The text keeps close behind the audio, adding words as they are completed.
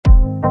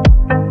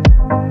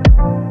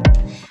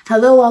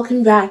Hello,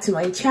 welcome back to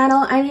my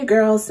channel. I'm your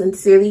girl,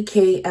 Sincerely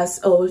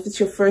K.S.O. If it's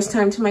your first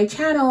time to my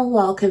channel,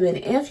 welcome. And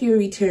if you're a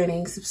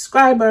returning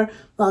subscriber,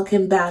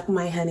 welcome back,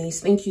 my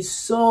honeys. Thank you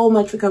so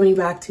much for coming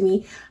back to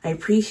me. I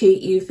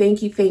appreciate you.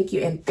 Thank you,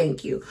 and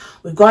thank you.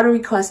 We've got a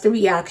request, a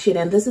reaction,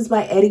 and this is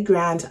by Eddy.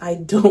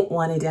 I Don't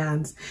Want to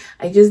Dance.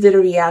 I just did a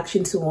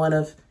reaction to one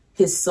of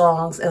his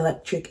songs,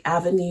 Electric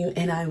Avenue,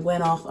 and I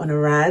went off on a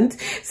rant.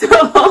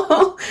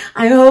 So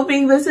I'm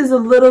hoping this is a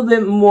little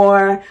bit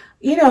more,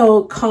 you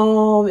know,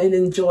 calm and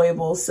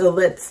enjoyable. So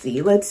let's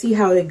see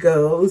how it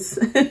goes.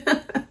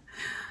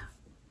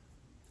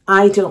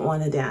 I Don't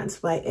Want to Dance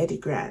by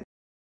Eddy.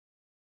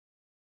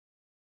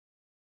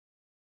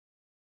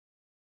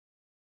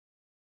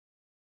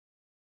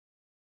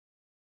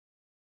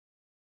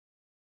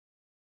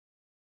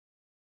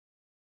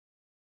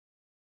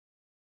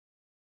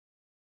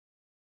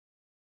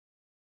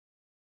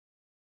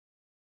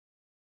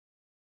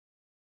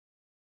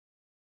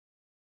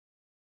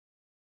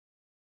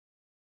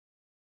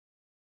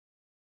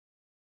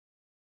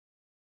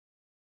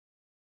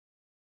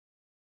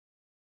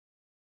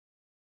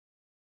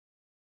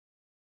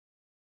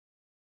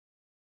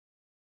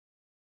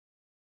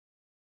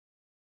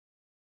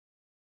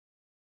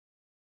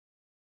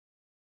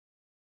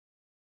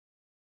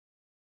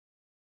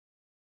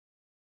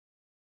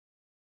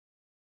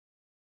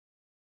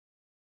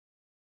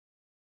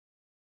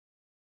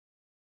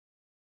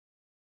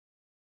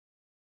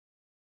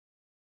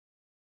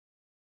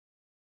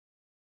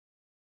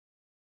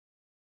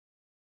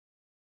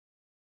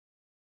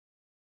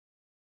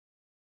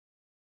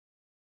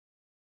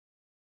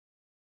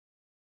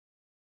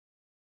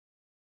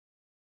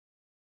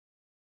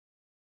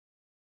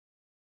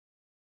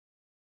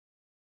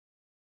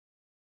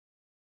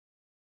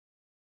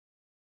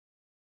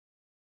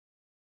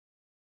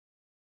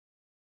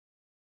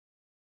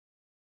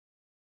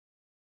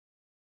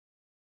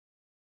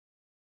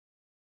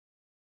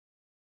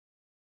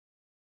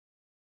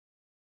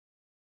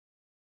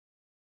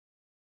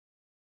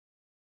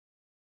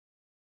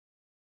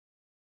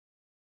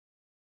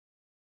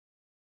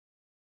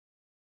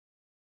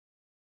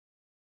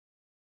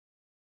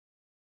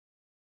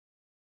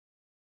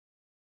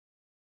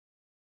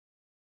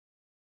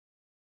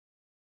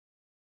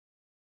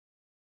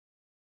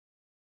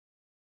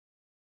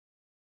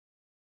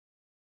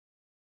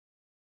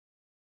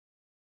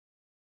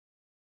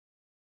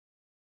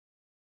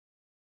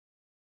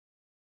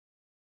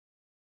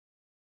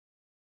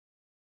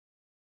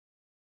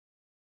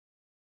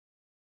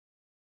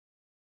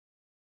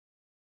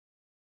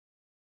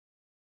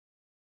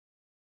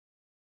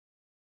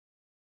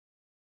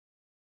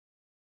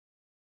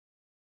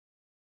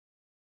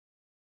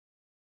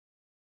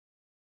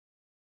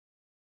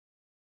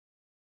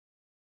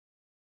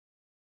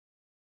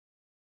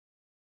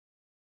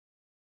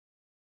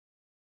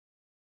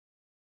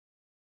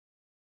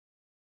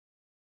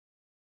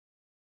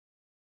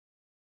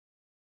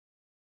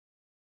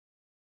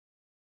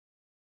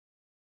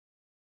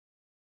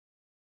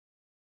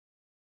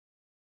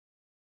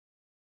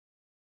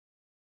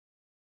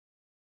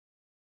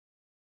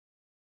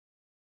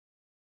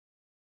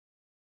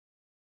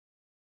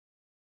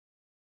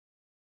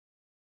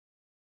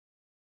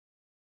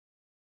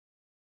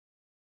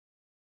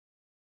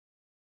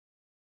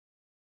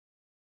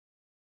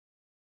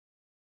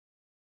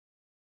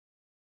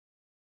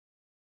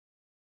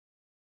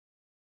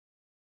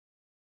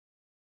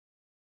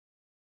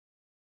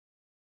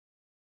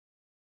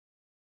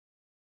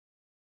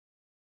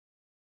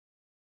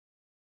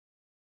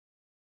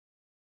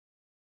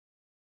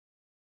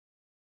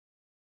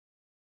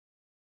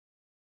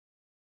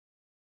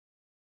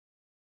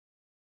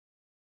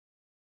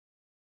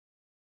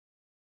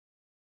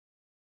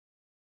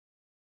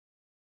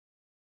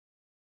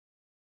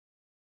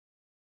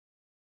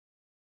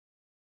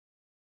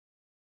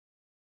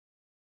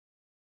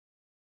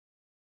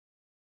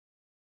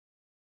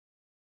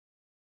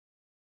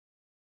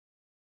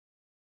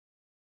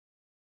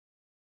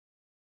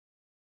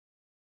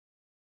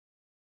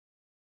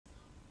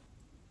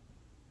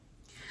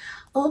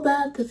 Oh,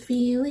 but the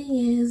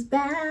feeling is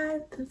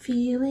bad, the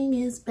feeling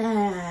is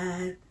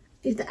bad.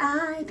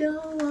 I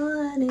don't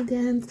want to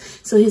dance.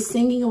 So he's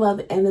singing about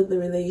the end of the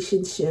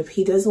relationship.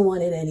 He doesn't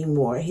want it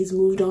anymore. He's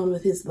moved on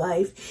with his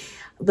life.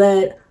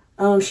 But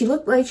she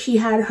looked like she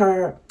had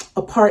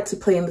a part to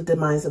play in the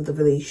demise of the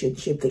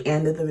relationship, the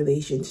end of the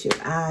relationship.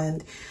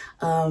 And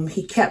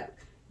he kept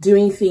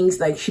doing things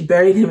like she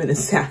buried him in the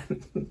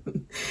sand.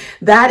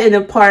 That in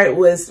a part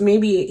was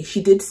maybe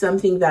she did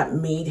something that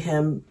made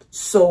him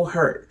so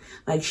hurt.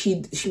 Like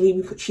she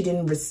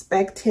didn't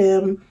respect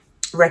him,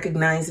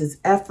 recognize his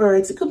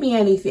efforts. It could be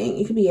anything.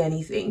 It could be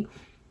anything.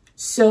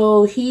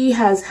 So he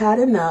has had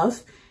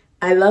enough.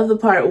 I love the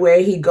part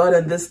where he got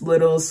on this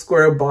little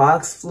square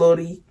box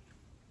floaty,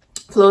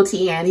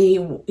 and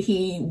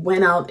he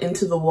went out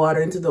into the water,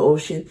 into the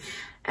ocean,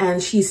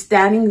 and she's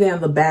standing there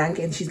on the bank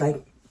and she's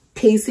like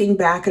pacing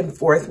back and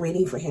forth,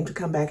 waiting for him to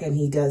come back, and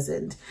he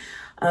doesn't.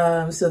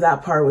 So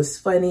that part was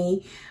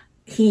funny.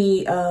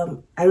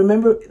 I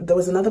remember there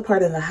was another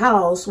part of the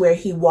house where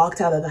he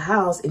walked out of the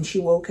house and she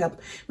woke up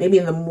maybe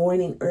in the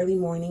morning, early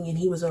morning, and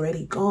he was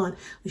already gone.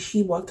 But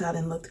she walked out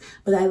and looked.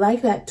 But I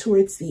like that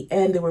towards the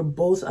end, they were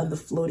both on the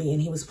floaty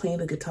and he was playing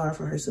the guitar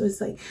for her. So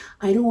it's like,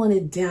 I don't want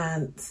to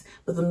dance,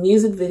 but the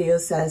music video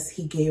says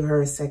he gave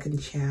her a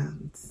second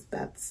chance.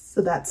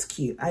 That's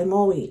cute.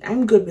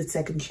 I'm good with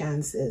second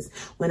chances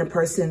when a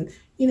person,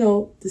 you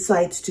know,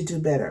 decides to do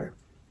better.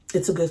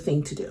 It's a good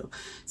thing to do.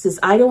 It says,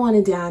 I don't want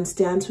to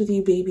dance with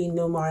you, baby,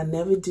 no more. I'll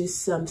never do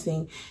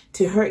something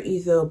to hurt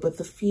you, though, but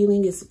the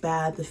feeling is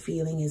bad. The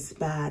feeling is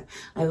bad.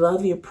 I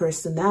love your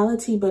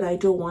personality, but I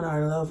don't want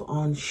our love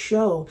on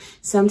show.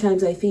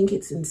 Sometimes I think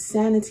it's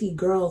insanity,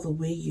 girl, the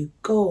way you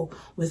go.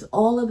 With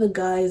all of the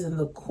guys in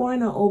the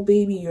corner, oh,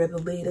 baby, you're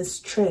the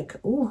latest trick.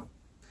 Ooh.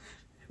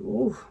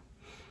 Ooh.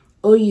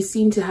 Oh, you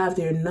seem to have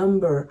their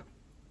number.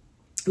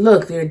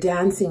 Look, they're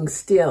dancing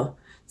still.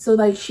 So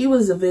like she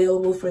was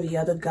available for the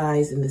other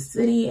guys in the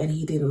city and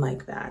he didn't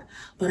like that.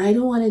 But I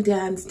don't want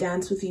to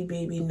dance with you,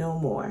 baby, no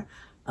more.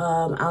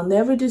 I'll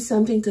never do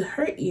something to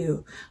hurt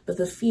you, but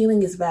the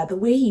feeling is bad. The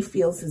way he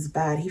feels is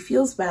bad. He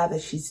feels bad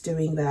that she's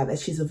doing that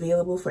she's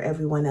available for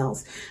everyone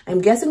else. I'm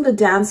guessing the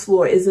dance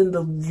floor isn't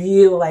the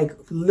real, like,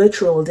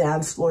 literal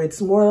dance floor. It's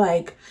more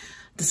like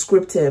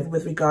descriptive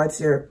with regards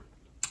to their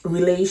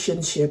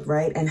relationship,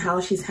 right? And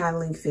how she's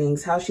handling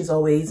things, how she's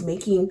always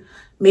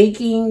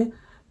making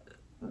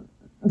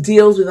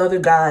deals with other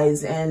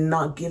guys and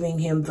not giving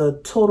him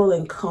the total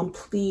and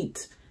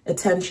complete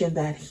attention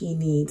that he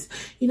needs.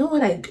 You know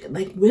what?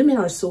 Like, women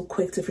are so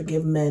quick to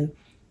forgive men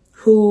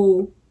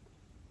who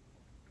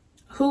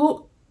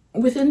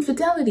with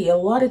infidelity. A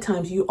lot of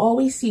times you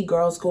always see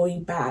girls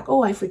going back.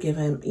 Oh, I forgive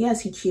him. Yes,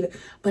 he cheated.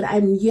 But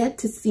I'm yet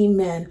to see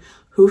men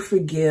who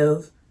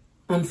forgive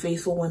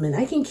unfaithful women.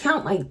 I can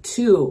count like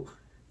 2,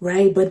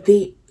 right? But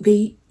they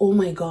oh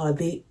my God,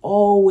 they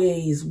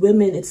always,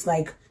 women, it's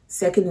like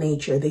second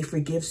nature. They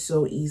forgive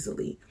so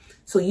easily.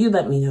 So you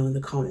let me know in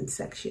the comment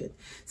section. It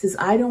says,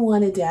 I don't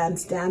want to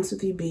dance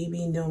with you,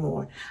 baby, no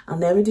more. I'll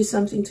never do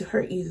something to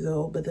hurt you,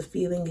 though, but the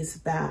feeling is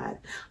bad.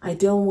 I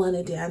don't want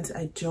to dance.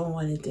 I don't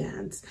want to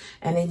dance.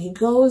 And then he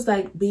goes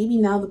like, baby,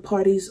 now the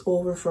party's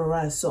over for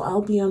us, so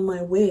I'll be on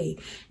my way.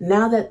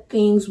 Now that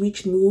things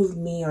which move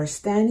me are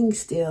standing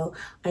still,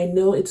 I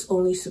know it's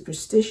only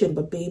superstition,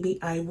 but baby,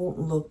 I won't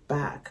look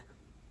back.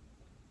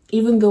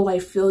 Even though I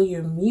feel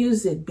your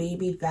music,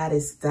 baby, that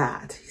is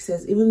that. He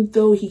says, even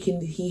though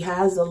he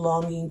has a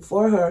longing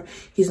for her,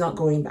 he's not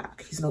going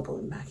back. He's not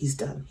going back. He's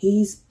done.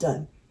 He's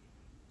done.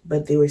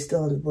 But they were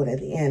still on the boat at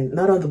the end.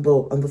 Not on the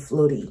boat, on the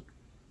floaty.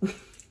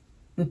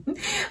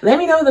 Let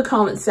me know in the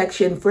comment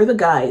section for the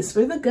guys.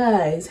 For the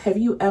guys, have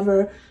you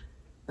ever,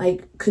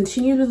 like,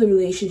 continued with the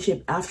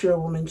relationship after a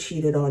woman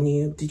cheated on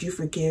you? Did you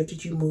forgive?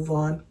 Did you move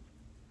on?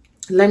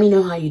 Let me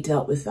know how you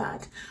dealt with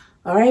that.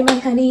 All right, my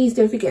honeys,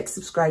 don't forget to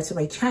subscribe to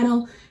my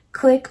channel.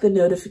 Click the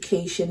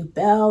notification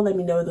bell. Let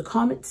me know in the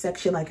comment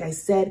section, like I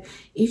said,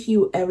 if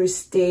you ever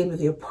stayed with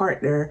your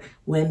partner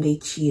when they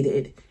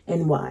cheated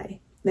and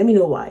why. Let me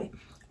know why.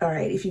 All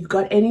right, if you've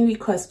got any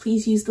requests,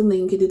 please use the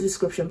link in the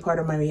description part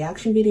of my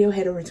reaction video.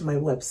 Head over to my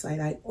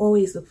website. I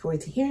always look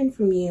forward to hearing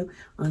from you.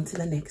 On to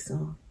the next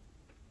song.